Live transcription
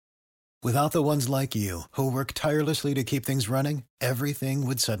Without the ones like you, who work tirelessly to keep things running, everything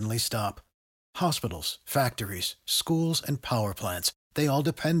would suddenly stop. Hospitals, factories, schools, and power plants, they all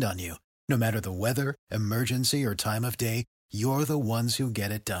depend on you. No matter the weather, emergency, or time of day, you're the ones who get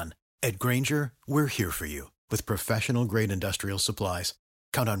it done. At Grainger, we're here for you with professional-grade industrial supplies.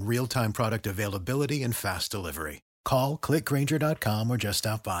 Count on real-time product availability and fast delivery. Call, click Grainger.com, or just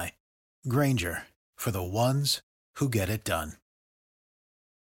stop by. Grainger, for the ones who get it done.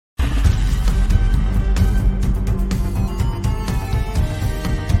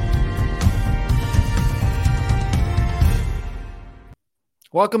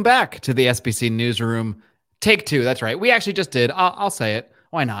 Welcome back to the SBC Newsroom. Take two. That's right. We actually just did. I'll say it.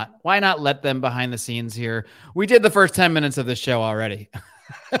 Why not? Why not let them behind the scenes here? We did the first 10 minutes of this show already.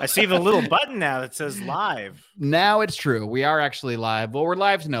 I see the little button now that says live. Now it's true. We are actually live. Well, we're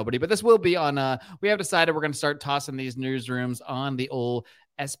live to nobody, but this will be on. We have decided we're going to start tossing these newsrooms on the old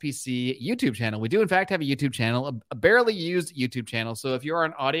SPC YouTube channel. We do, in fact, have a YouTube channel, a barely used YouTube channel. So if you're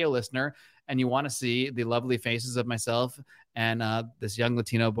an audio listener and you want to see the lovely faces of myself and this young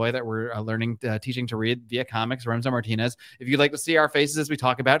Latino boy that we're teaching to read via comics, Remso Martinez, if you'd like to see our faces as we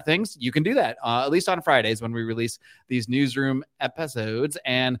talk about things, you can do that, at least on Fridays when we release these newsroom episodes.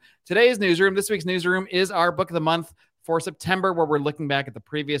 And today's newsroom, this week's newsroom, is our book of the month for September, where we're looking back at the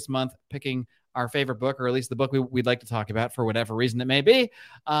previous month, picking our favorite book, or at least the book we'd like to talk about for whatever reason it may be.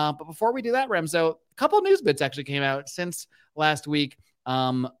 But before we do that, Remso, a couple of news bits actually came out since last week.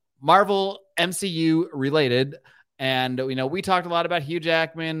 Marvel MCU related. And, we talked a lot about Hugh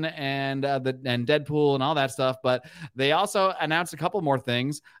Jackman and Deadpool and all that stuff, but they also announced a couple more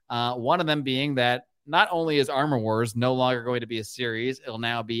things. One of them being that not only is Armor Wars no longer going to be a series, it'll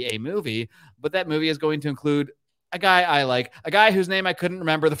now be a movie, but that movie is going to include a guy I like, a guy whose name I couldn't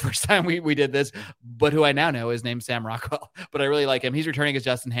remember the first time we did this, but who I now know is named Sam Rockwell. But I really like him. He's returning as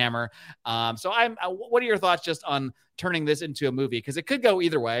Justin Hammer. So what are your thoughts just on turning this into a movie? Because it could go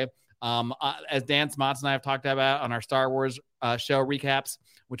either way. As Dan Smots and I have talked about on our Star Wars show recaps,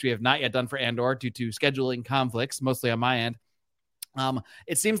 which we have not yet done for Andor due to scheduling conflicts, mostly on my end.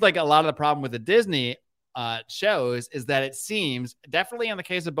 It seems like a lot of the problem with the Disney shows is that it seems, definitely in the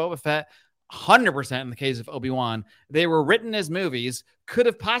case of Boba Fett, 100% in the case of Obi-Wan, they were written as movies, could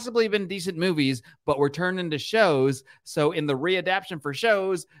have possibly been decent movies, but were turned into shows. So in the readaptation for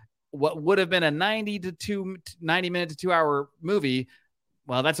shows, what would have been a 90 minute to 2 hour movie,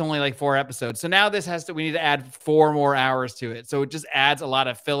 well, that's only like 4 episodes. So now we need to add 4 more hours to it. So it just adds a lot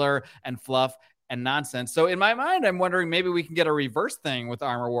of filler and fluff and nonsense. So in my mind, I'm wondering maybe we can get a reverse thing with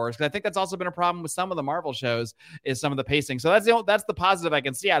Armor Wars, because I think that's also been a problem with some of the Marvel shows, is some of the pacing. So that's the positive I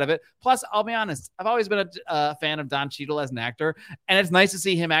can see out of it. Plus, I'll be honest, I've always been a fan of Don Cheadle as an actor, and it's nice to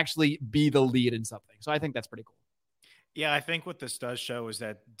see him actually be the lead in something. So I think that's pretty cool. Yeah, I think what this does show is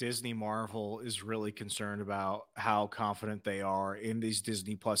that Disney Marvel is really concerned about how confident they are in these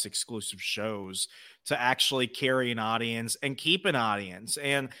Disney Plus exclusive shows to actually carry an audience and keep an audience.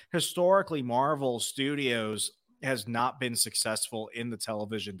 And historically, Marvel Studios has not been successful in the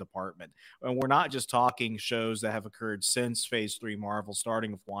television department. And we're not just talking shows that have occurred since Phase 3 Marvel,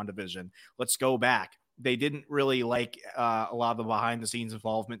 starting with WandaVision. Let's go back. They didn't really like a lot of the behind the scenes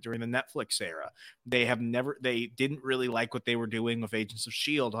involvement during the Netflix era. They didn't really like what they were doing with Agents of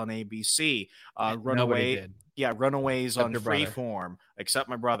S.H.I.E.L.D. on ABC. Runaways on Freeform, except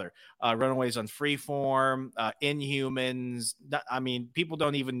my brother. Runaways on Freeform, Inhumans. I mean, people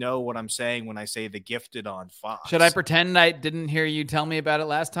don't even know what I'm saying when I say The Gifted on Fox. Should I pretend I didn't hear you tell me about it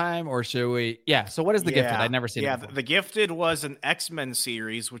last time, or should we? Yeah. So what is The Gifted? I'd never seen it before. The Gifted was an X-Men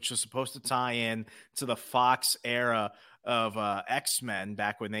series, which was supposed to tie in to the Fox era of X-Men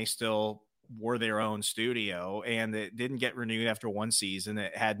back when they still were their own studio, and it didn't get renewed after 1 season.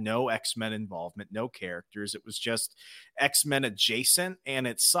 It had no X-Men involvement, no characters. It was just X-Men adjacent, and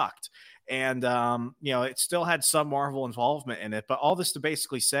it sucked. And, it still had some Marvel involvement in it, but all this to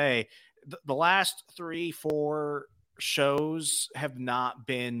basically say the last 3-4 shows have not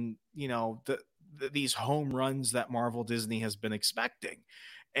been, these home runs that Marvel Disney has been expecting.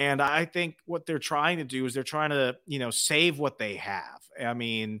 And I think what they're trying to do is they're trying to, save what they have. I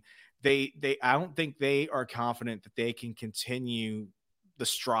mean, I don't think they are confident that they can continue the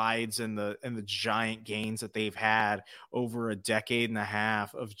strides and the giant gains that they've had over a decade and a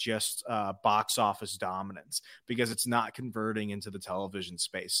half of just box office dominance, because it's not converting into the television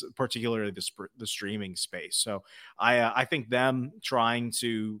space, particularly the streaming space. So I think them trying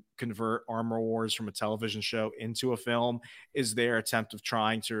to convert Armor Wars from a television show into a film is their attempt of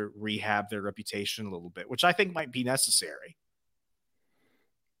trying to rehab their reputation a little bit, which I think might be necessary.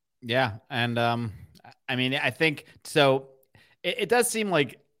 Yeah. And I think so. It does seem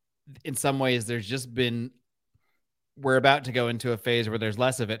like in some ways there's just been, we're about to go into a phase where there's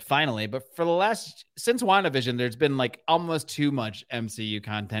less of it finally, but since WandaVision, there's been like almost too much MCU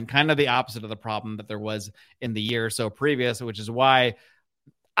content, kind of the opposite of the problem that there was in the year or so previous, which is why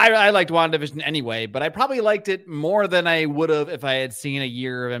I liked WandaVision anyway, but I probably liked it more than I would have if I had seen a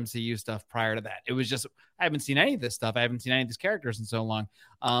year of MCU stuff prior to that. It was just, I haven't seen any of this stuff. I haven't seen any of these characters in so long.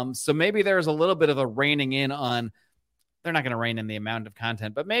 So maybe there's a little bit of a reining in on, they're not going to rein in the amount of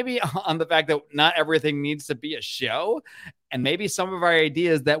content, but maybe on the fact that not everything needs to be a show. And maybe some of our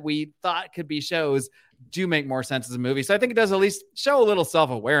ideas that we thought could be shows do make more sense as a movie. So I think it does at least show a little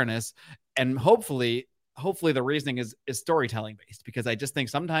self-awareness, and hopefully the reasoning is storytelling based, because I just think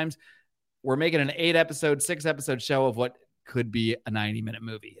sometimes we're making an 6-episode show of what could be a 90-minute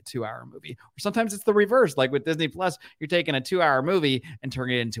movie, a 2-hour movie. Or sometimes it's the reverse. Like with Disney Plus, you're taking a 2-hour movie and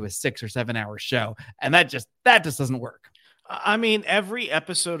turning it into a 6 or 7-hour show. And that just doesn't work. I mean, every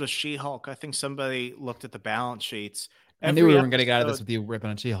episode of She-Hulk, I think somebody looked at the balance sheets. I knew we weren't going to get out of this with you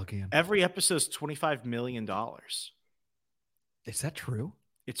ripping on She-Hulk again. Every episode is $25 million. Is that true?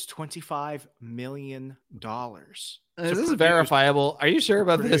 It's $25 million. Is this verifiable? Are you sure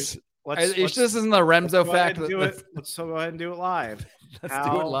about this? This isn't the Remzo fact. Let's go ahead and do it live. Let's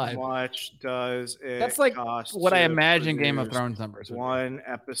do it live. How much does it That's like cost what I imagine Game of Thrones numbers. One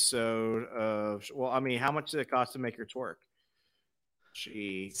episode of, well, I mean, how much did it cost to make her twerk?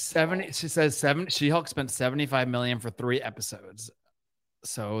 She says She-Hulk spent $75 million for 3 episodes.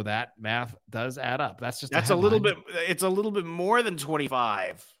 So that math does add up. That's a little bit. It's a little bit more than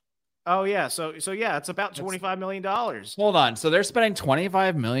 25. Oh yeah. So yeah, it's about $25 million. Hold on. So they're spending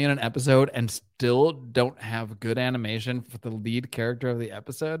 $25 million an episode and still don't have good animation for the lead character of the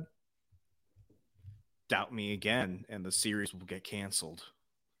episode. Doubt me again, and the series will get canceled.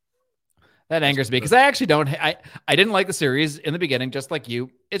 That angers me because I actually I didn't like the series in the beginning, just like you.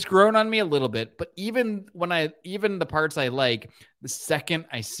 It's grown on me a little bit, but even the parts I like, the second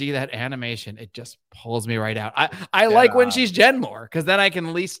I see that animation, it just pulls me right out. I like when she's Jen more, because then I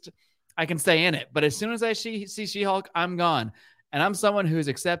can stay in it. But as soon as I see She-Hulk, I'm gone. And I'm someone who's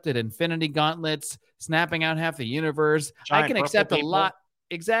accepted Infinity Gauntlets, snapping out half the universe. I can accept a lot.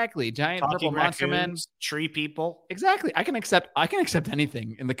 Exactly. Giant purple monster men, tree people. Exactly. I can accept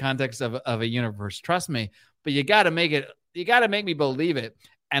anything in the context of a universe. Trust me. But you got to make me believe it.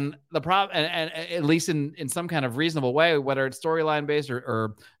 And the problem, and at least in some kind of reasonable way, whether it's storyline based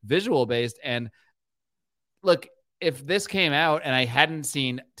or visual based. And look, if this came out and I hadn't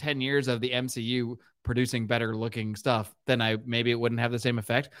seen 10 years of the MCU producing better looking stuff, then maybe it wouldn't have the same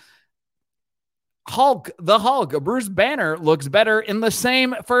effect. The Hulk, Bruce Banner looks better in the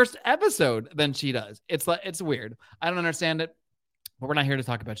same first episode than she does. It's weird. I don't understand it, but we're not here to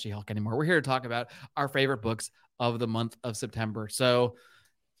talk about She-Hulk anymore. We're here to talk about our favorite books of the month of September. So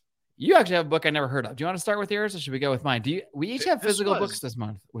you actually have a book I never heard of. Do you want to start with yours, or should we go with mine? We each have physical books this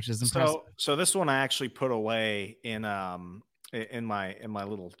month, which is impressive. So this one I actually put away in my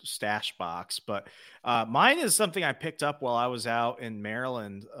little stash box, but mine is something I picked up while I was out in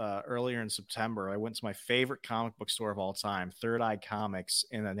Maryland earlier in September. I went to my favorite comic book store of all time, Third Eye Comics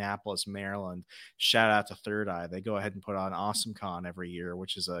in Annapolis, Maryland. Shout out to Third Eye. They go ahead and put on Awesome Con every year,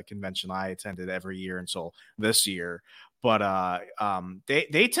 which is a convention I attended every year until this year. But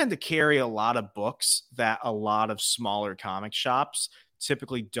they tend to carry a lot of books that a lot of smaller comic shops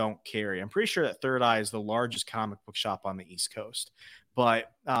typically don't carry. I'm pretty sure that Third Eye is the largest comic book shop on the East Coast.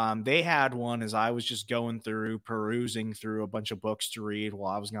 But they had one as I was just perusing through a bunch of books to read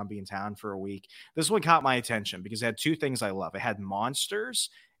while I was going to be in town for a week. This one caught my attention because it had 2 things I love. It had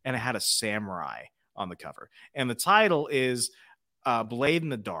monsters and it had a samurai on the cover. And the title is Blade in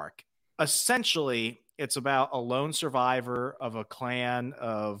the Dark. Essentially, it's about a lone survivor of a clan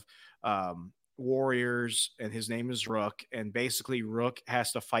of warriors, and his name is Rook, and basically Rook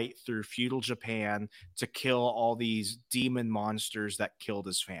has to fight through feudal Japan to kill all these demon monsters that killed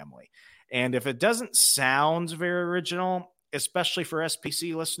his family. And if it doesn't sound very original, especially for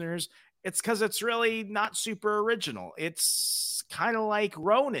SPC listeners, it's because it's really not super original. It's kind of like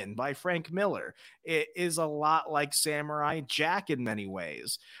Ronin by Frank Miller. It is a lot like Samurai Jack in many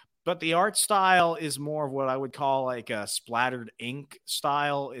ways. But the art style is more of what I would call like a splattered ink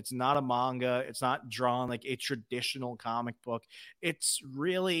style. It's not a manga. It's not drawn like a traditional comic book. It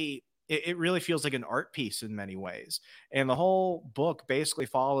really feels like an art piece in many ways. And the whole book basically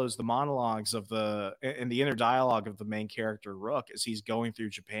follows the monologues and the inner dialogue of the main character, Rook, as he's going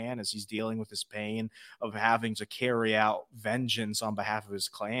through Japan, as he's dealing with his pain of having to carry out vengeance on behalf of his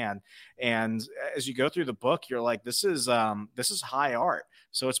clan. And as you go through the book, you're like, this is high art.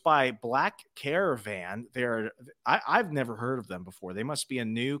 So it's by Black Caravan. I've never heard of them before. They must be a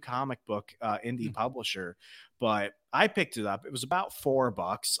new comic book indie publisher, but I picked it up. It was about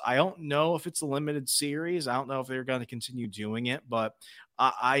 $4. I don't know if it's a limited series. I don't know if they're going to continue doing it, but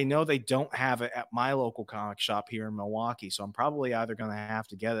I know they don't have it at my local comic shop here in Milwaukee. So I'm probably either going to have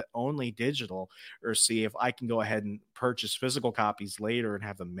to get it only digital or see if I can go ahead and purchase physical copies later and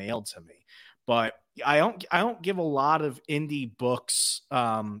have them mailed to me. But I don't give a lot of indie books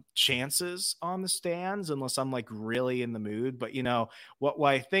chances on the stands unless I'm like really in the mood. But you know what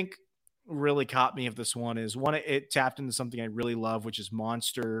I think really caught me of this one is it tapped into something I really love, which is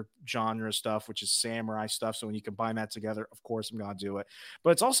monster genre stuff, which is samurai stuff. So when you combine that together, of course I'm gonna do it.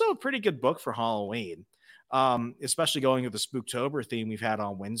 But it's also a pretty good book for Halloween. Especially going with the Spooktober theme we've had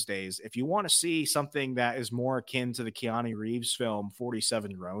on Wednesdays. If you want to see something that is more akin to the Keanu Reeves film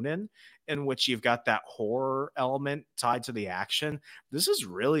 47 Ronin, in which you've got that horror element tied to the action, this is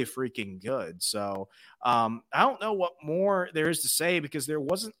really freaking good. So I don't know what more there is to say because there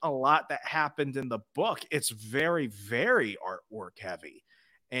wasn't a lot that happened in the book. It's very, very artwork heavy.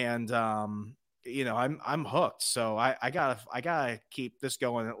 And you know, I'm hooked. So I gotta keep this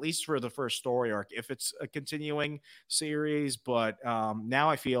going at least for the first story arc if it's a continuing series. But now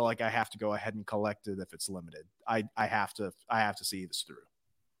I feel like I have to go ahead and collect it if it's limited. I have to see this through.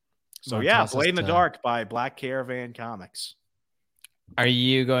 So yeah, Blade in the Dark by Black Caravan Comics. Are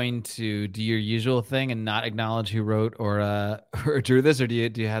you going to do your usual thing and not acknowledge who wrote or drew this, or do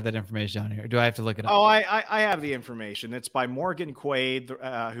you have that information on here? Or do I have to look it up? Oh, I have the information. It's by Morgan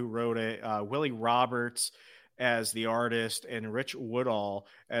Quaid, who wrote it. Willie Roberts as the artist and Rich Woodall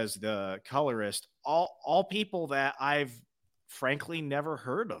as the colorist. All people that I've frankly never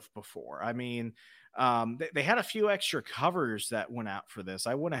heard of before. I mean, they had a few extra covers that went out for this.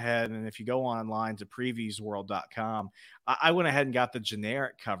 I went ahead and if you go online to previewsworld.com, I went ahead and got the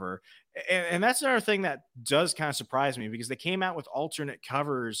generic cover. And that's another thing that does kind of surprise me because they came out with alternate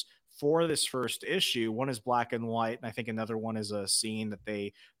covers for this first issue. One is black and white, and I think another one is a scene that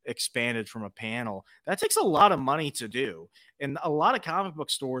they expanded from a panel. That takes a lot of money to do. And a lot of comic book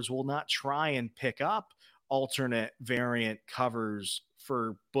stores will not try and pick up alternate variant covers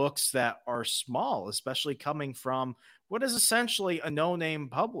for books that are small, especially coming from what is essentially a no-name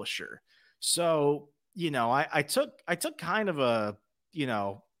publisher. So, you know, I took kind of a,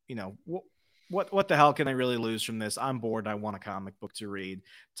 what the hell can I really lose from this? I'm bored. I want a comic book to read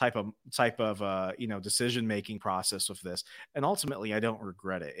type of decision-making process with this. And ultimately I don't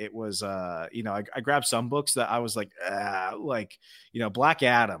regret it. It was, I grabbed some books that I was like Black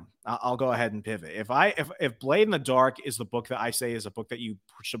Adam. I'll go ahead and pivot. If Blade in the Dark is the book that I say is a book that you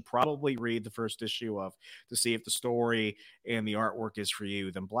should probably read the first issue of to see if the story and the artwork is for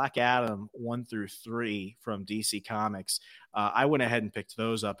you, then Black Adam 1 through 3 from DC Comics, I went ahead and picked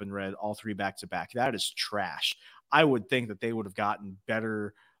those up and read all 3 back to back. That is trash. I would think that they would have gotten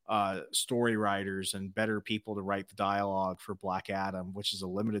better story writers and better people to write the dialogue for Black Adam, which is a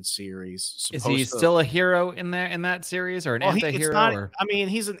limited series. Is he still a hero in that series or an anti-hero? I mean,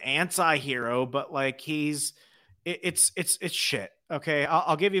 he's an anti-hero, but like it's shit. Okay,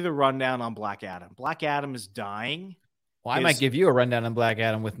 I'll give you the rundown on Black Adam. Black Adam is dying. Well, I might give you a rundown on Black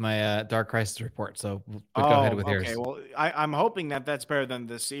Adam with my Dark Crisis report. So go ahead with yours. Okay, well, I'm hoping that that's better than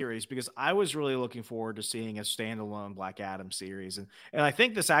this series because I was really looking forward to seeing a standalone Black Adam series. And I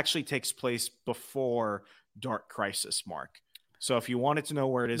think this actually takes place before Dark Crisis, Mark. So if you wanted to know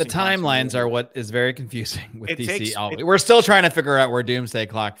where it is, the timelines are what is very confusing with DC. We're still trying to figure out where Doomsday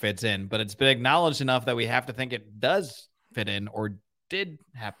Clock fits in, but it's been acknowledged enough that we have to think it does fit in or did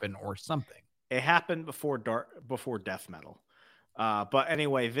happen or something. It happened before Death Metal. But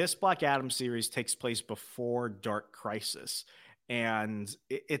anyway, this Black Adam series takes place before Dark Crisis. And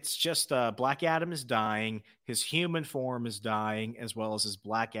it's just Black Adam is dying. His human form is dying, as well as his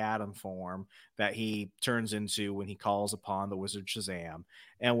Black Adam form that he turns into when he calls upon the wizard Shazam.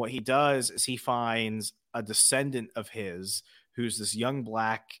 And what he does is he finds a descendant of his who's this young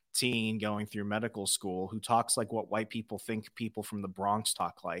black teen going through medical school who talks like what white people think people from the Bronx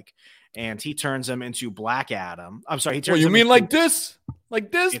talk like. And he turns him into Black Adam. I'm sorry. He turns you mean like this?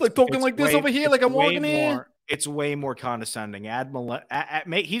 Like this? Like talking like this over here? Like I'm walking in? It's way more condescending. He's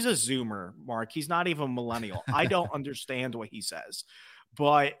a Zoomer, Mark. He's not even a millennial. I don't understand what he says.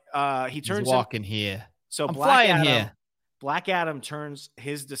 But he turns walking here. So I'm flying here. Black Adam turns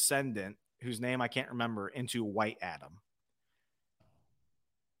his descendant, whose name I can't remember, into White Adam.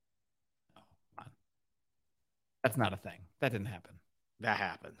 That's not a thing. That didn't happen. That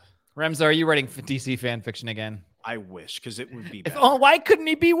happened. Remzo, are you writing DC fan fiction again? I wish, because it would be better. Why couldn't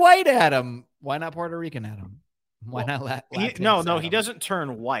he be White Adam? Why not Puerto Rican Adam? Why not Latinx? No, he doesn't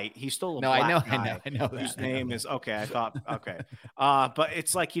turn white. He's still a black guy. I know that. Whose name is okay. I thought okay, but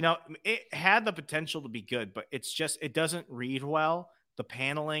it's like it had the potential to be good, but it's just it doesn't read well. The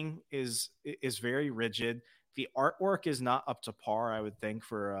paneling is very rigid. The artwork is not up to par, I would think,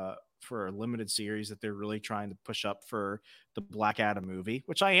 for a limited series that they're really trying to push up for the Black Adam movie,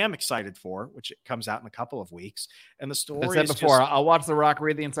 which I am excited for, which comes out in a couple of weeks. And the story I said before, I'll watch The Rock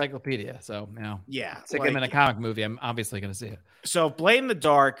read the encyclopedia. So, stick him in a comic movie. I'm obviously going to see it. So Blade in the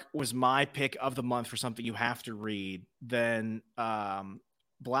Dark was my pick of the month for something you have to read. Then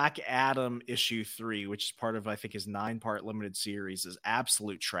Black Adam issue 3, which is part of, I think, his 9-part limited series, is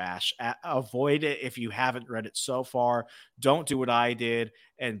absolute trash. Avoid it if you haven't read it so far. Don't do what I did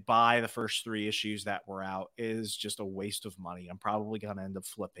and buy the first 3 issues that were out. It is just a waste of money. I'm probably going to end up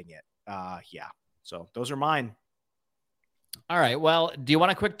flipping it. So those are mine. All right. Well, do you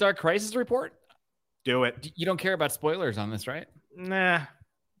want a quick Dark Crisis report? Do it. You don't care about spoilers on this, right? Nah.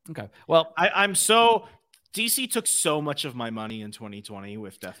 Okay. Well, I'm so... DC took so much of my money in 2020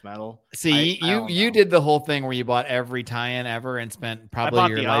 with Death Metal. See, you did the whole thing where you bought every tie-in ever and spent probably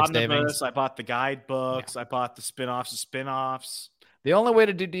your life savings. I bought the guidebooks. Yeah. I bought the spinoffs of spinoffs. The only way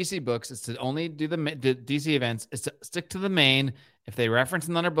to do DC books is to only do the DC events is to stick to the main. If they reference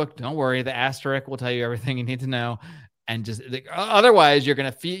another book, don't worry. The asterisk will tell you everything you need to know. And just otherwise, you're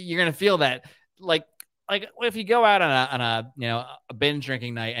gonna feel that like if you go out on a binge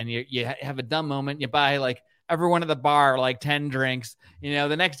drinking night and you have a dumb moment, you buy like everyone at the bar like 10 drinks.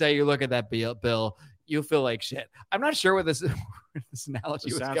 The next day you look at that bill, you feel like shit. I'm not sure what this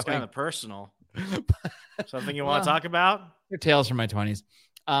analogy was sounds kind of personal. Something you want to talk about? Your tales from my 20s.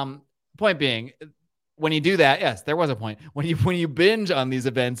 Point being, when you do that, yes, there was a point. When you binge on these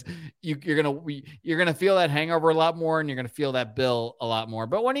events, you're gonna feel that hangover a lot more, and you're gonna feel that bill a lot more.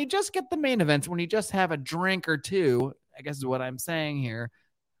 But when you just get the main events, when you just have a drink or two, I guess is what I'm saying here,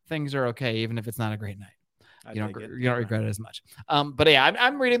 things are okay, even if it's not a great night. You don't regret it as much. But yeah,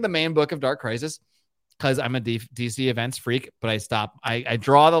 I'm reading the main book of Dark Crisis because I'm a DC events freak. But I stop. I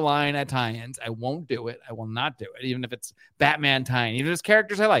draw the line at tie-ins. I won't do it. I will not do it, even if it's Batman tie-in, even if it's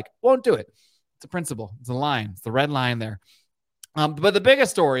characters I like. Won't do it. It's a principle. It's a line. It's the red line there. But the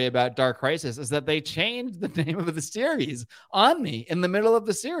biggest story about Dark Crisis is that they changed the name of the series on me in the middle of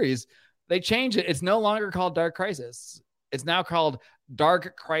the series. They changed it. It's no longer called Dark Crisis. It's now called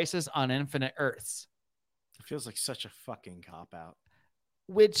Dark Crisis on Infinite Earths. It feels like such a fucking cop-out.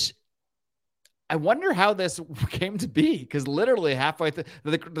 Which I wonder how this came to be, because literally halfway through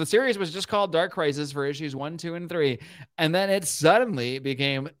the series was just called Dark Crisis for issues 1, 2, and 3. And then it suddenly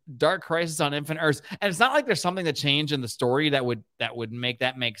became Dark Crisis on Infinite Earths. And it's not like there's something that changed in the story that would make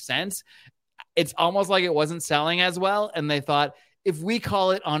that make sense. It's almost like it wasn't selling as well. And they thought, if we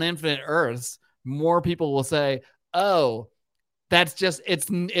call it On Infinite Earths, more people will say, oh, that's just it's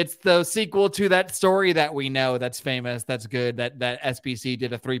the sequel to that story that we know that's famous, that's good, that SPC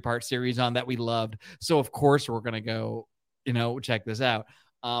did a 3-part series on that we loved. So of course we're gonna go, check this out.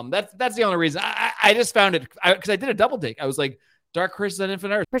 That's the only reason. I just found it because I did a double take. I was like, Dark Crisis on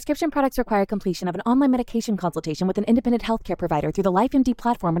Infinite Earth. Prescription products require completion of an online medication consultation with an independent healthcare provider through the LifeMD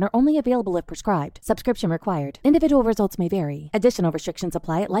platform and are only available if prescribed. Subscription required. Individual results may vary. Additional restrictions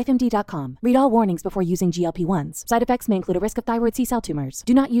apply at lifemd.com. Read all warnings before using GLP-1s. Side effects may include a risk of thyroid C-cell tumors.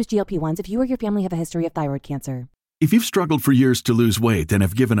 Do not use GLP-1s if you or your family have a history of thyroid cancer. If you've struggled for years to lose weight and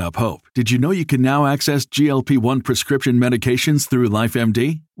have given up hope, did you know you can now access GLP-1 prescription medications through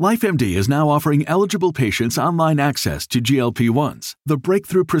LifeMD? LifeMD is now offering eligible patients online access to GLP-1s, the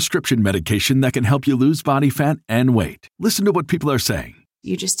breakthrough prescription medication that can help you lose body fat and weight. Listen to what people are saying.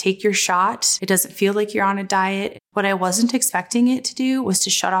 You just take your shot. It doesn't feel like you're on a diet. What I wasn't expecting it to do was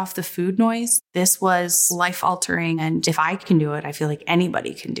to shut off the food noise. This was life-altering, and if I can do it, I feel like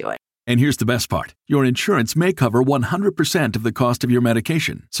anybody can do it. And here's the best part. Your insurance may cover 100% of the cost of your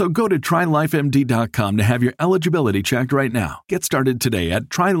medication. So go to TryLifeMD.com to have your eligibility checked right now. Get started today at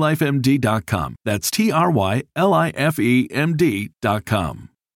TryLifeMD.com. That's TryLifeMD.com.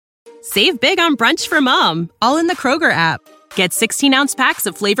 Save big on brunch for mom, all in the Kroger app. Get 16-ounce packs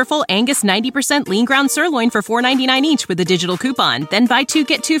of flavorful Angus 90% lean ground sirloin for $4.99 each with a digital coupon. Then buy 2,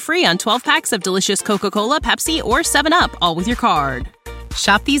 get 2 free on 12 packs of delicious Coca-Cola, Pepsi, or 7-Up, all with your card.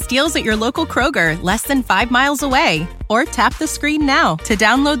 Shop these deals at your local Kroger, less than 5 miles away. Or tap the screen now to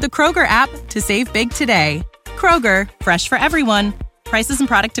download the Kroger app to save big today. Kroger, fresh for everyone. Prices and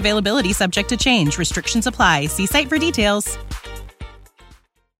product availability subject to change. Restrictions apply. See site for details.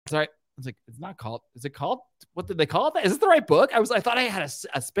 Sorry. was like, it's not called. Is it called? What did they call it? Is this the right book? I thought I had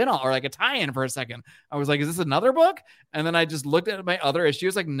a spin-off or like a tie-in for a second. I was like, is this another book? And then I just looked at my other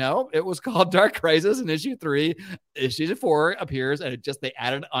issues. Like, no, it was called Dark Crisis in issue 3. Issue 4 appears, and they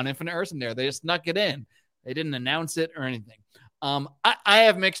added on Infinite Earths in there. They just snuck it in. They didn't announce it or anything. I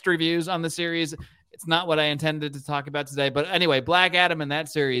have mixed reviews on the series. It's not what I intended to talk about today. But anyway, Black Adam in that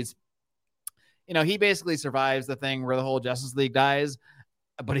series, he basically survives the thing where the whole Justice League dies.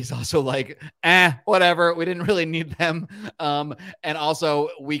 But he's also like, whatever. We didn't really need them. And also,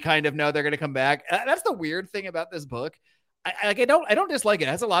 we kind of know they're going to come back. That's the weird thing about this book. I don't dislike it. It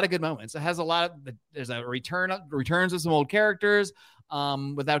has a lot of good moments. It has there's a returns of some old characters.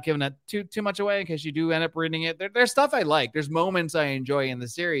 Without giving it too much away, in case you do end up reading it, there's stuff I like. There's moments I enjoy in the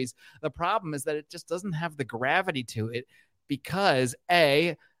series. The problem is that it just doesn't have the gravity to it because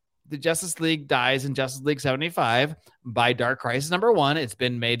the Justice League dies in Justice League 75 by Dark Crisis #1. It's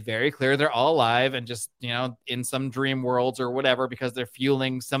been made very clear they're all alive and just, in some dream worlds or whatever, because they're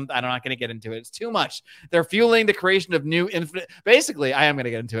fueling I'm not going to get into it. It's too much. They're fueling the creation of new infinite. Basically, I am going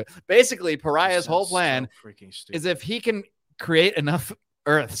to get into it. Basically, Pariah's whole plan is if he can create enough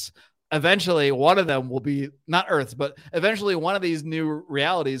Earths, eventually one of them will be not Earths, but eventually one of these new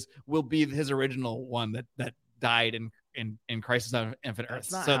realities will be his original one that died in Crisis on Infinite Earths.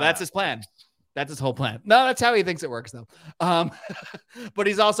 So that's his plan. That's his whole plan. No, that's how he thinks it works, though. But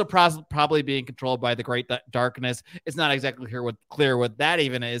he's also probably being controlled by the Great Darkness. It's not exactly clear what that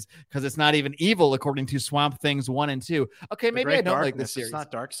even is, because it's not even evil according to Swamp Things 1 and 2. Okay, maybe I don't like this series. It's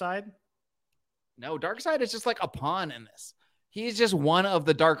not Darkseid? No, Darkseid is just like a pawn in this. He's just one of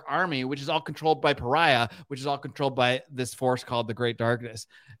the Dark Army, which is all controlled by Pariah, which is all controlled by this force called the Great Darkness.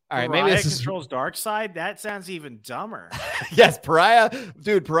 All right, Pariah maybe this controls Darkseid. That sounds even dumber. Yes, Pariah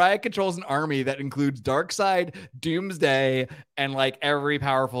controls an army that includes Darkseid, Doomsday, and like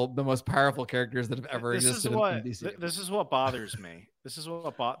the most powerful characters that have ever existed in DC. This is what bothers me. This is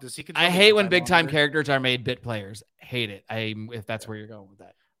what does he? I hate when big time characters are made bit players. Hate it. If that's where you're going with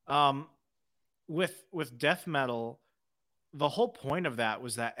that. With Death Metal. The whole point of that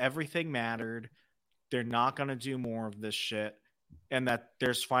was that everything mattered. They're not going to do more of this shit. And that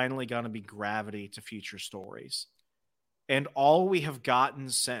there's finally going to be gravity to future stories. And all we have gotten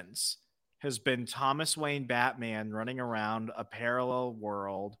since has been Thomas Wayne Batman running around a parallel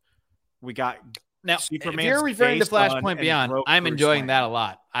world. We got now, Superman's if you're referring to Flashpoint Beyond, I'm enjoying that a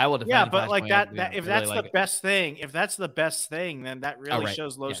lot. I will defend. Yeah, but like that if that's the best thing, then that really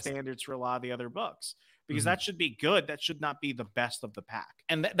shows low standards for a lot of the other books. Because that should be good. That should not be the best of the pack.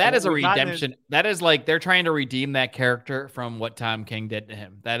 And that is a redemption. That is like they're trying to redeem that character from what Tom King did to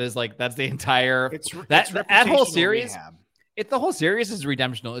him. That's the entire that whole series. The whole series is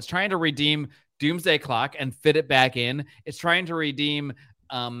redemptional. It's trying to redeem Doomsday Clock and fit it back in. It's trying to redeem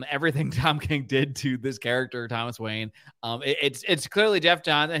everything Tom King did to this character, Thomas Wayne. It's clearly Jeff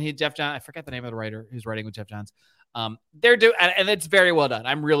Johns, and Jeff Johns. I forget the name of the writer who's writing with Jeff Johns. They're doing, and it's very well done.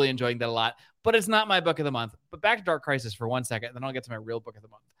 I'm really enjoying that a lot, but it's not my book of the month. But back to Dark Crisis for 1 second, then I'll get to my real book of the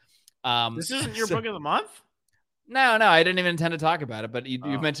month. This isn't your book of the month? No, I didn't even intend to talk about it, but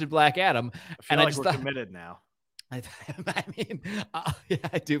you mentioned Black Adam. I feel like we're committed now. I mean, yeah,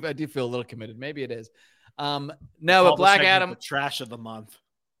 I do feel a little committed. Maybe it is. No, but Black Adam, the trash of the month.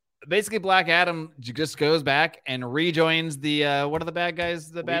 Basically, Black Adam just goes back and rejoins the what are the bad guys?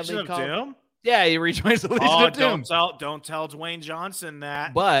 The bad league called? Doom? Yeah, he rejoins the Legion of Doom. Don't tell Dwayne Johnson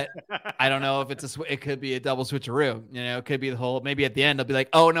that. But I don't know if it could be a double switcheroo. It could be the whole. Maybe at the end, I'll be like,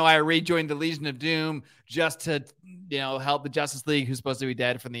 oh no, I rejoined the Legion of Doom just to help the Justice League, who's supposed to be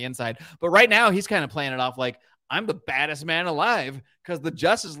dead from the inside. But right now, he's kind of playing it off like I'm the baddest man alive because the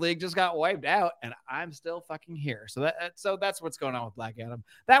Justice League just got wiped out and I'm still fucking here. So that's what's going on with Black Adam.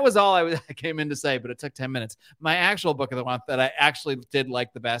 That was all I came in to say, but it took 10 minutes. My actual book of the month that I actually did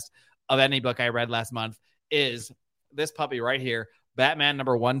like the best of any book I read last month is this puppy right here, Batman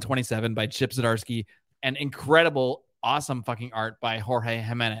number 127 by Chip Zdarsky, and incredible, awesome fucking art by Jorge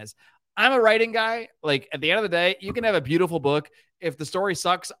Jimenez. I'm a writing guy. Like at the end of the day, you can have a beautiful book. If the story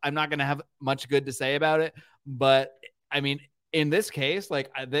sucks, I'm not going to have much good to say about it. But I mean, in this case, like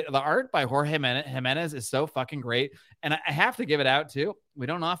the art by Jorge Jimenez is so fucking great. And I have to give it out too. We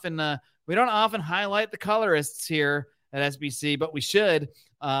don't often highlight the colorists here at SBC, but we should.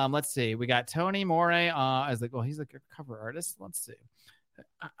 Let's see. We got Tony Moray as he's the cover artist. Let's see.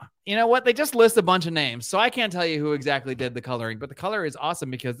 You know what? They just list a bunch of names, so I can't tell you who exactly did the coloring, but the color is awesome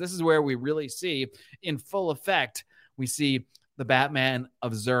because this is where we really see in full effect. We see the Batman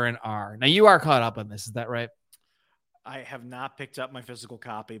of Zur-En-Arrh. Now you are caught up on this. Is that right? I have not picked up my physical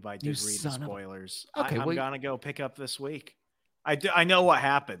copy, but I did read the spoilers. Okay, I'm gonna go pick up this week. I know what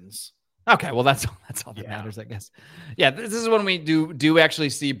happens. Okay, well that's all that matters, I guess. Yeah, this is when we do actually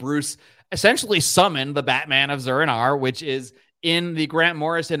see Bruce essentially summon the Batman of Zur-En-Arrh, which is in the Grant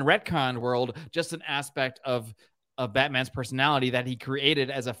Morrison retcon world just an aspect of Batman's personality that he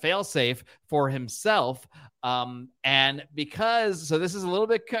created as a failsafe for himself. And because this is a little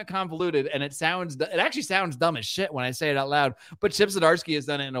bit convoluted, and it actually sounds dumb as shit when I say it out loud, but Chip Zdarsky has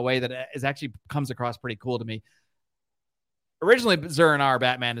done it in a way that is actually comes across pretty cool to me. Originally, Zur-En-Arrh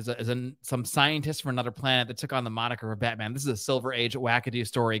Batman is some scientist from another planet that took on the moniker of Batman. This is a Silver Age wackadoo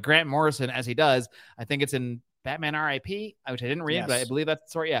story. Grant Morrison, as he does, I think it's in Batman R.I.P., which I didn't read, but I believe that's the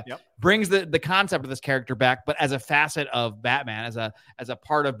story. Yeah, brings the concept of this character back, but as a facet of Batman, as a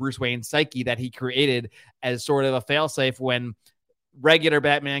part of Bruce Wayne's psyche that he created as sort of a failsafe when regular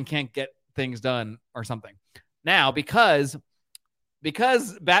Batman can't get things done or something. Now, because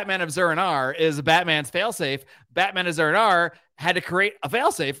Batman of Zur-En-Arrh is Batman's failsafe, Batman of Zur-En-Arrh had to create a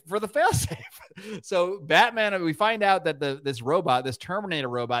failsafe for the failsafe. So Batman, we find out that this robot, this Terminator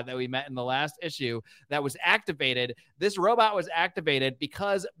robot that we met in the last issue that was activated, this robot was activated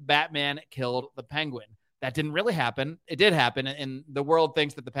because Batman killed the Penguin. That didn't really happen. It did happen, and the world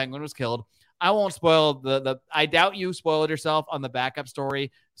thinks that the Penguin was killed. I won't spoil I doubt you spoiled yourself on the backup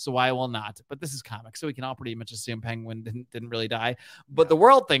story, so I will not. But this is comics, so we can all pretty much assume Penguin didn't really die. But the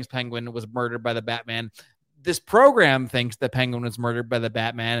world thinks Penguin was murdered by the Batman. This program thinks that Penguin was murdered by the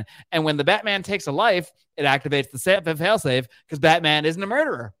Batman. And when the Batman takes a life, it activates the failsafe because Batman isn't a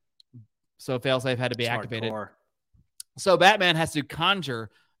murderer. So failsafe had to be activated. So Batman has to conjure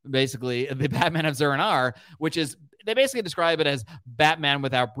basically the Batman of Zur-En-Arrh, which is, they basically describe it as Batman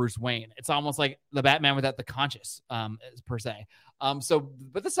without Bruce Wayne. It's almost like the Batman without the conscious, per se.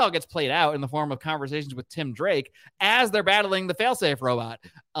 But this all gets played out in the form of conversations with Tim Drake as they're battling the failsafe robot.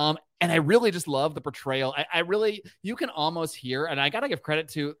 And I really just love the portrayal. You can almost hear, and I got to give credit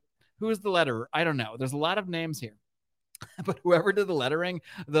to who is the letterer. I don't know. There's a lot of names here. But whoever did the lettering,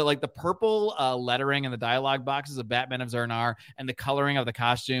 the purple lettering in the dialogue boxes of Batman of Zur-En-Arrh and the coloring of the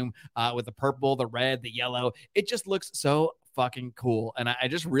costume with the purple, the red, the yellow, it just looks so fucking cool. And I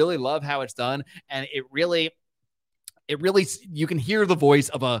just really love how it's done. And it really, you can hear the voice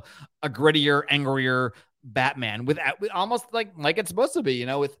of a grittier, angrier Batman with almost like it's supposed to be,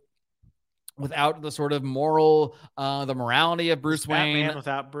 without the sort of moral, the morality of Bruce Wayne. Batman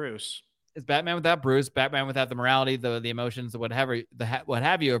without Bruce. It's Batman without Bruce, Batman without the morality, the emotions, what have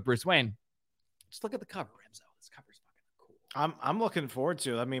you of Bruce Wayne. Just look at the cover, Remzo. This cover's fucking cool. I'm looking forward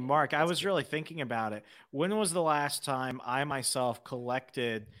to it. I mean, Mark, I was really thinking about it. When was the last time I myself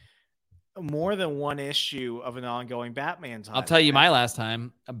collected more than one issue of an ongoing Batman title? I'll tell you my last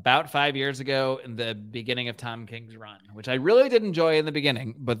time, about 5 years ago in the beginning of Tom King's run, which I really did enjoy in the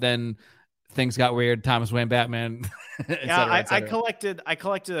beginning, but then things got weird. Thomas Wayne Batman. I collected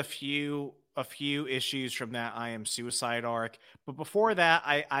a few issues from that I Am Suicide arc, but before that,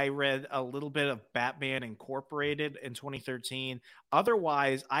 I read a little bit of Batman Incorporated in 2013.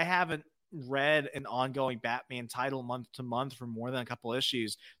 Otherwise, I haven't read an ongoing Batman title month to month for more than a couple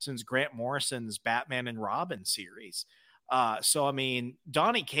issues since Grant Morrison's Batman and Robin series. So I mean,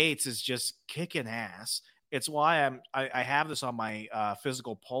 Donny Cates is just kicking ass. It's why I have this on my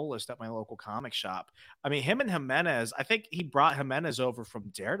physical pull list at my local comic shop. I mean, him and Jimenez, I think he brought Jimenez over from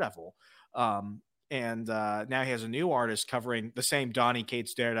Daredevil. And now he has a new artist covering the same Donny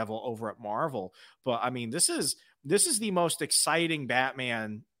Cates Daredevil over at Marvel. But I mean, this is the most exciting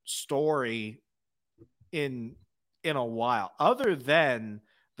Batman story in a while, other than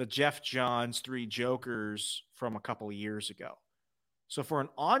the Jeff Johns 3 Jokers from a couple of years ago. So for an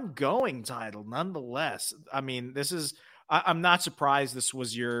ongoing title, nonetheless, I mean, I'm not surprised this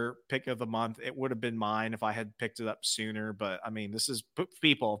was your pick of the month. It would have been mine if I had picked it up sooner. But I mean, this is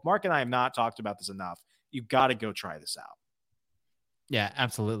people. If Mark and I have not talked about this enough, you've got to go try this out. Yeah,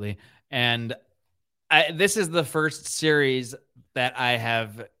 absolutely. And this is the first series that I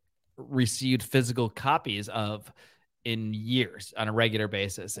have received physical copies of in years on a regular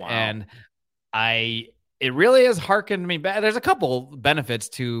basis. Wow. And it really has hearkened me back. There's a couple benefits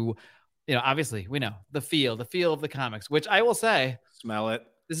to, obviously we know the feel of the comics, which I will say, smell it.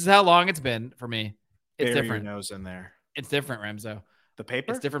 This is how long it's been for me. It's different. Your nose in there. It's different, Remzo. The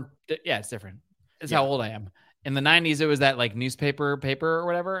paper? It's different. Yeah, it's different. It's how old I am. In the 90s, it was that like newspaper paper or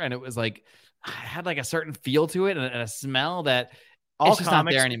whatever. And it was like, it had like a certain feel to it and a smell that it's just not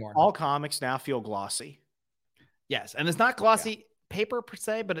there anymore. All comics now feel glossy. Yes. And it's not glossy paper per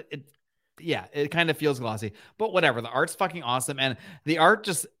se, but it kind of feels glossy, but whatever. The art's fucking awesome. And the art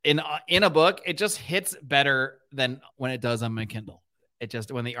just in a book, it just hits better than when it does on my Kindle.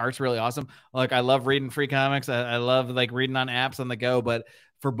 When the art's really awesome. Like I love reading free comics. I love like reading on apps on the go, but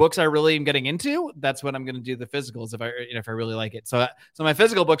for books I really am getting into, that's when I'm going to do the physicals if I really like it. So my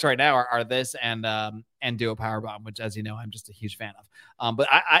physical books right now are this and Duo Powerbomb, which, as you know, I'm just a huge fan of. But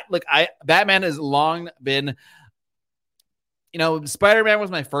Batman has long been, Spider-Man was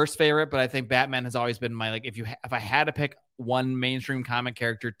my first favorite, but I think Batman has always been my, like, if I had to pick one mainstream comic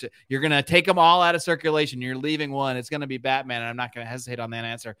character, you're going to take them all out of circulation, you're leaving one, it's going to be Batman, and I'm not going to hesitate on that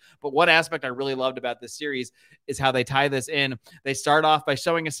answer. But one aspect I really loved about this series is how they tie this in. They start off by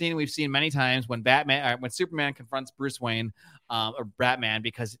showing a scene we've seen many times when Superman confronts Bruce Wayne, or Batman,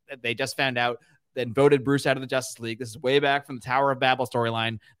 because they just found out then voted Bruce out of the Justice League. This is way back from the Tower of Babel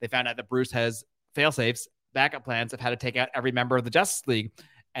storyline. They found out that Bruce has fail-safes, backup plans of how to take out every member of the Justice League.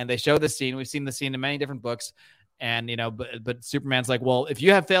 And they show this scene. We've seen the scene in many different books. And, but Superman's like, well, if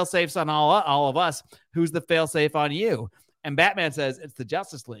you have fail-safes on all of us, who's the fail-safe on you? And Batman says, it's the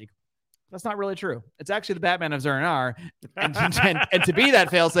Justice League. That's not really true. It's actually the Batman of Zur-En-Arrh. And to be that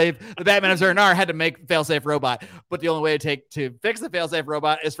fail-safe, the Batman of Zur-En-Arrh had to make fail-safe robot. But the only way to fix the fail-safe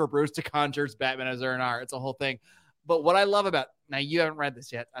robot is for Bruce to conjure Batman of Zur-En-Arrh. It's a whole thing. But what I love about, now you haven't read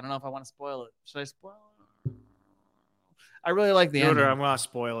this yet. I don't know if I want to spoil it. Should I spoil it? I really like the ending. I'm going to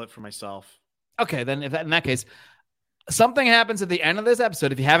spoil it for myself. Okay, then in that case, something happens at the end of this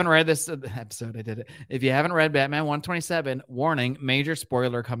episode. If you haven't read this episode, I did it. If you haven't read Batman 127, warning, major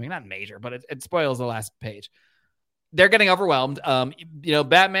spoiler coming. Not major, but it spoils the last page. They're getting overwhelmed.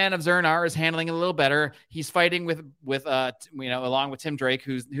 Batman of Zur-En-Arrh is handling it a little better. He's fighting with along with Tim Drake,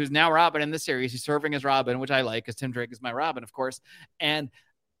 who's now Robin in this series. He's serving as Robin, which I like because Tim Drake is my Robin, of course. And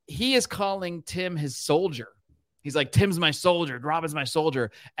he is calling Tim his soldier. He's like, Tim's my soldier. Robin's my soldier.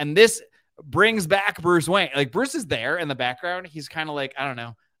 And this brings back Bruce Wayne. Like, Bruce is there in the background. He's kind of like, I don't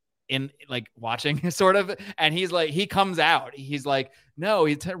know, in like watching sort of. And he's like, he comes out. He's like, no,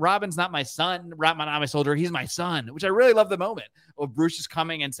 Robin's not my son. Robin's not my soldier. He's my son, which I really love the moment of Bruce is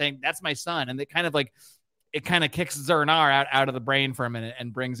coming and saying, that's my son. And it kind of kicks Zur-En-Arrh out of the brain for a minute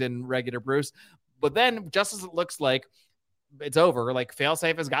and brings in regular Bruce. But then just as it looks like it's over, like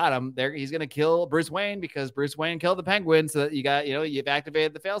failsafe has got him there, he's going to kill Bruce Wayne because Bruce Wayne killed the Penguin. So that you've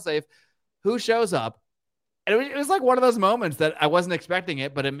activated the failsafe. Who shows up? And it was like one of those moments that I wasn't expecting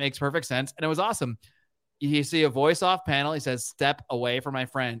it, but it makes perfect sense. And it was awesome. You see a voice off panel. He says, step away from my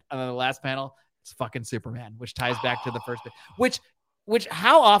friend. And then the last panel, it's fucking Superman, which ties back to the first bit, which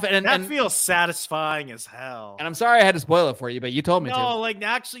how often, and feels satisfying as hell. And I'm sorry I had to spoil it for you, but you told me to. No, like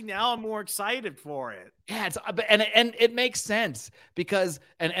actually now I'm more excited for it. Yeah, and it makes sense because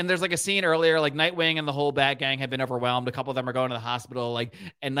and there's like a scene earlier, like Nightwing and the whole Bat Gang have been overwhelmed. A couple of them are going to the hospital, like,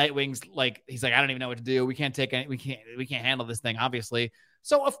 and Nightwing's like, he's like, I don't even know what to do. We can't handle this thing, obviously.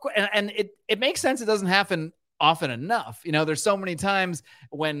 So of course, and it makes sense. It doesn't happen often enough. There's so many times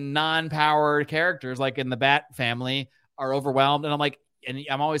when non-powered characters, like in the Bat family, are overwhelmed. And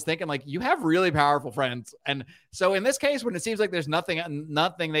I'm always thinking, like, you have really powerful friends. And so in this case, when it seems like there's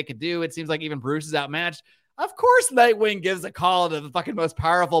nothing they could do, it seems like even Bruce is outmatched. Of course, Nightwing gives a call to the fucking most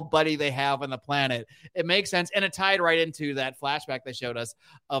powerful buddy they have on the planet. It makes sense. And it tied right into that flashback they showed us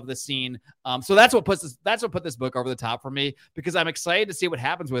of the scene. So that's what put this book over the top for me, because I'm excited to see what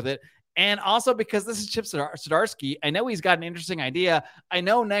happens with it. And also because this is Chip Zdarsky. I know he's got an interesting idea. I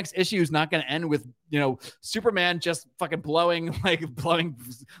know next issue is not going to end with, Superman just fucking blowing,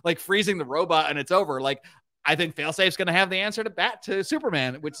 freezing the robot and it's over. Like, I think Failsafe's going to have the answer to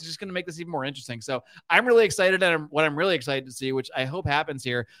Superman, which is just going to make this even more interesting. So I'm really excited. And what I'm really excited to see, which I hope happens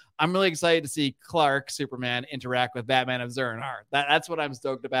here, I'm really excited to see Clark, Superman, interact with Batman of Zur-En-Arrh. That's what I'm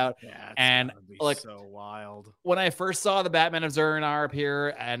stoked about. Yeah, and like, so wild. When I first saw the Batman of Zur-En-Arrh appear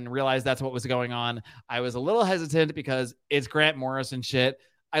and realized that's what was going on, I was a little hesitant because it's Grant Morrison shit.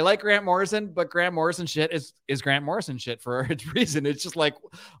 I like Grant Morrison, but Grant Morrison shit is Grant Morrison shit for its reason. It's just like,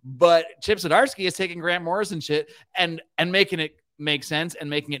 but Chip Zdarsky is taking Grant Morrison shit and making it make sense and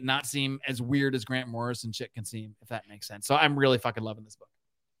making it not seem as weird as Grant Morrison shit can seem, if that makes sense. So I'm really fucking loving this book.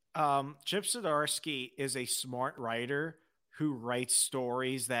 Chip Zdarsky is a smart writer who writes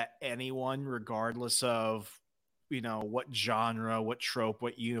stories that anyone, regardless of, what genre, what trope,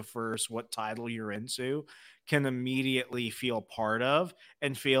 what universe, what title you're into, can immediately feel part of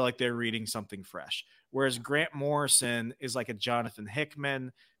and feel like they're reading something fresh. Whereas Grant Morrison is like a Jonathan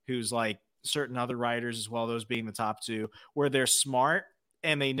Hickman, who's like certain other writers as well, those being the top two, where they're smart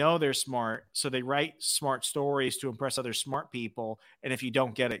and they know they're smart. So they write smart stories to impress other smart people. And if you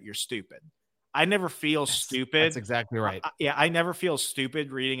don't get it, you're stupid. I never feel stupid. That's exactly right. I never feel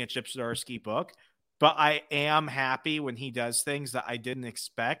stupid reading a Chip Zdarsky book but I am happy when he does things that I didn't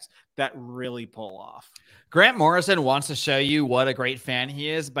expect that really pull off. Grant Morrison wants to show you what a great fan he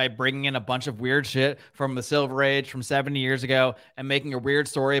is by bringing in a bunch of weird shit from the Silver Age from 70 years ago and making a weird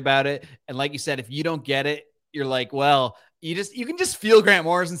story about it. And like you said, if you don't get it, you're like, well, you can just feel Grant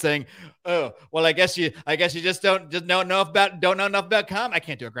Morrison saying, "Oh, well, I guess you just don't know enough about com." I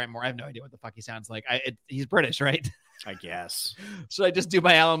can't do a Grant Morrison. I have no idea what the fuck he sounds like. He's British, right? I guess. Should I just do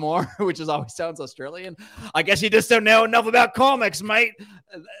my Alan Moore, which always sounds Australian? I guess you just don't know enough about comics, mate.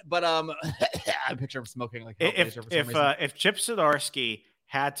 But I picture him smoking like if Chip Zdarsky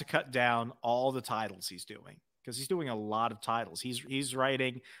had to cut down all the titles he's doing, because he's doing a lot of titles. He's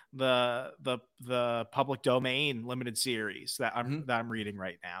writing the public domain limited series that I'm reading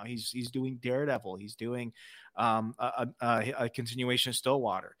right now. He's doing Daredevil. He's doing a continuation of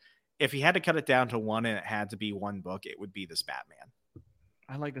Stillwater. If he had to cut it down to one and it had to be one book, it would be this Batman.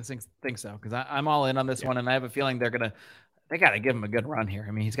 I like to think so, because I'm all in on this one, and I have a feeling they got to give him a good run here.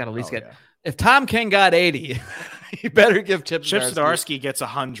 I mean, he's got to at least get. If Tom King got 80, you better give Chip Zdarsky gets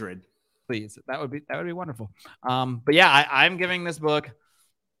 100. Please, that would be wonderful. But yeah, I'm giving this book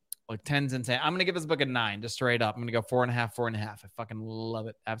like 10's insane. I'm gonna give this book a 9, just straight up. I'm gonna go 4.5. I fucking love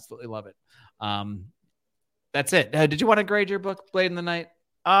it, absolutely love it. That's it. Did you want to grade your book, Blade in the Night?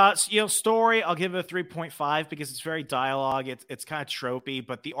 Story, I'll give it a 3.5 because it's very dialogue. It's kind of tropey,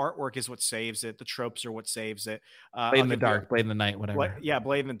 but the artwork is what saves it. The tropes are what saves it. Blade in the Dark, Blade in the Night, whatever.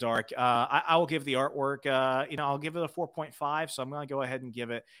 Blade in the Dark. I will give the artwork, I'll give it a 4.5. So I'm going to go ahead and give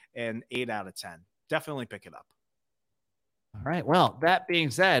it an 8 out of 10. Definitely pick it up. All right. Well, that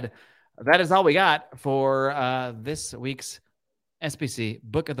being said, that is all we got for this week's SPC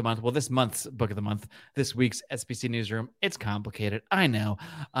Book of the Month. Well, this month's Book of the Month, this week's SPC Newsroom. It's complicated. I know.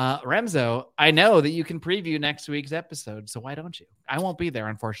 Remzo, I know that you can preview next week's episode, so why don't you? I won't be there,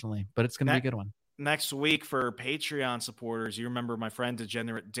 unfortunately, but it's going to be a good one. Next week for Patreon supporters, you remember my friend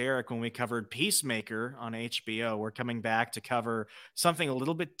Degenerate Derek when we covered Peacemaker on HBO. We're coming back to cover something a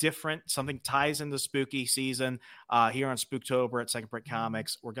little bit different, something ties into spooky season here on Spooktober at Second Print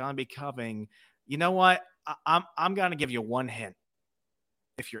Comics. We're going to be covering, you know what? I'm going to give you one hint.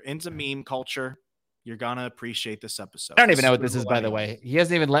 If you're into meme culture, you're going to appreciate this episode. I don't even know what this is, by the way. He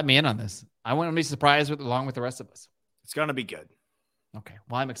hasn't even let me in on this. I want to be surprised along with the rest of us. It's going to be good. Okay.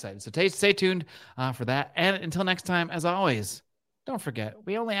 Well, I'm excited. So stay tuned for that. And until next time, as always, don't forget,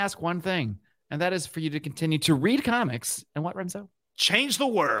 we only ask one thing, and that is for you to continue to read comics. And what, Remzo? Change the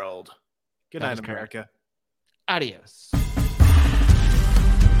world. Good night, America. Adios.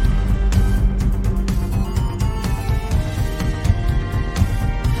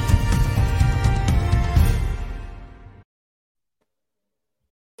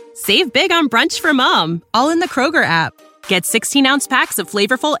 Save big on brunch for mom, all in the Kroger app. Get 16-ounce packs of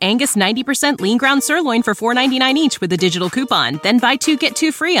flavorful Angus 90% lean ground sirloin for $4.99 each with a digital coupon. Then buy 2, get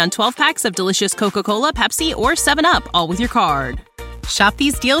 2 free on 12 packs of delicious Coca-Cola, Pepsi, or 7-Up, all with your card. Shop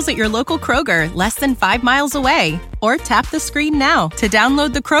these deals at your local Kroger, less than 5 miles away. Or tap the screen now to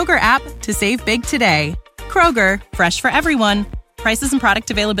download the Kroger app to save big today. Kroger, fresh for everyone. Prices and product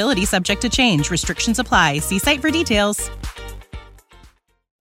availability subject to change. Restrictions apply. See site for details.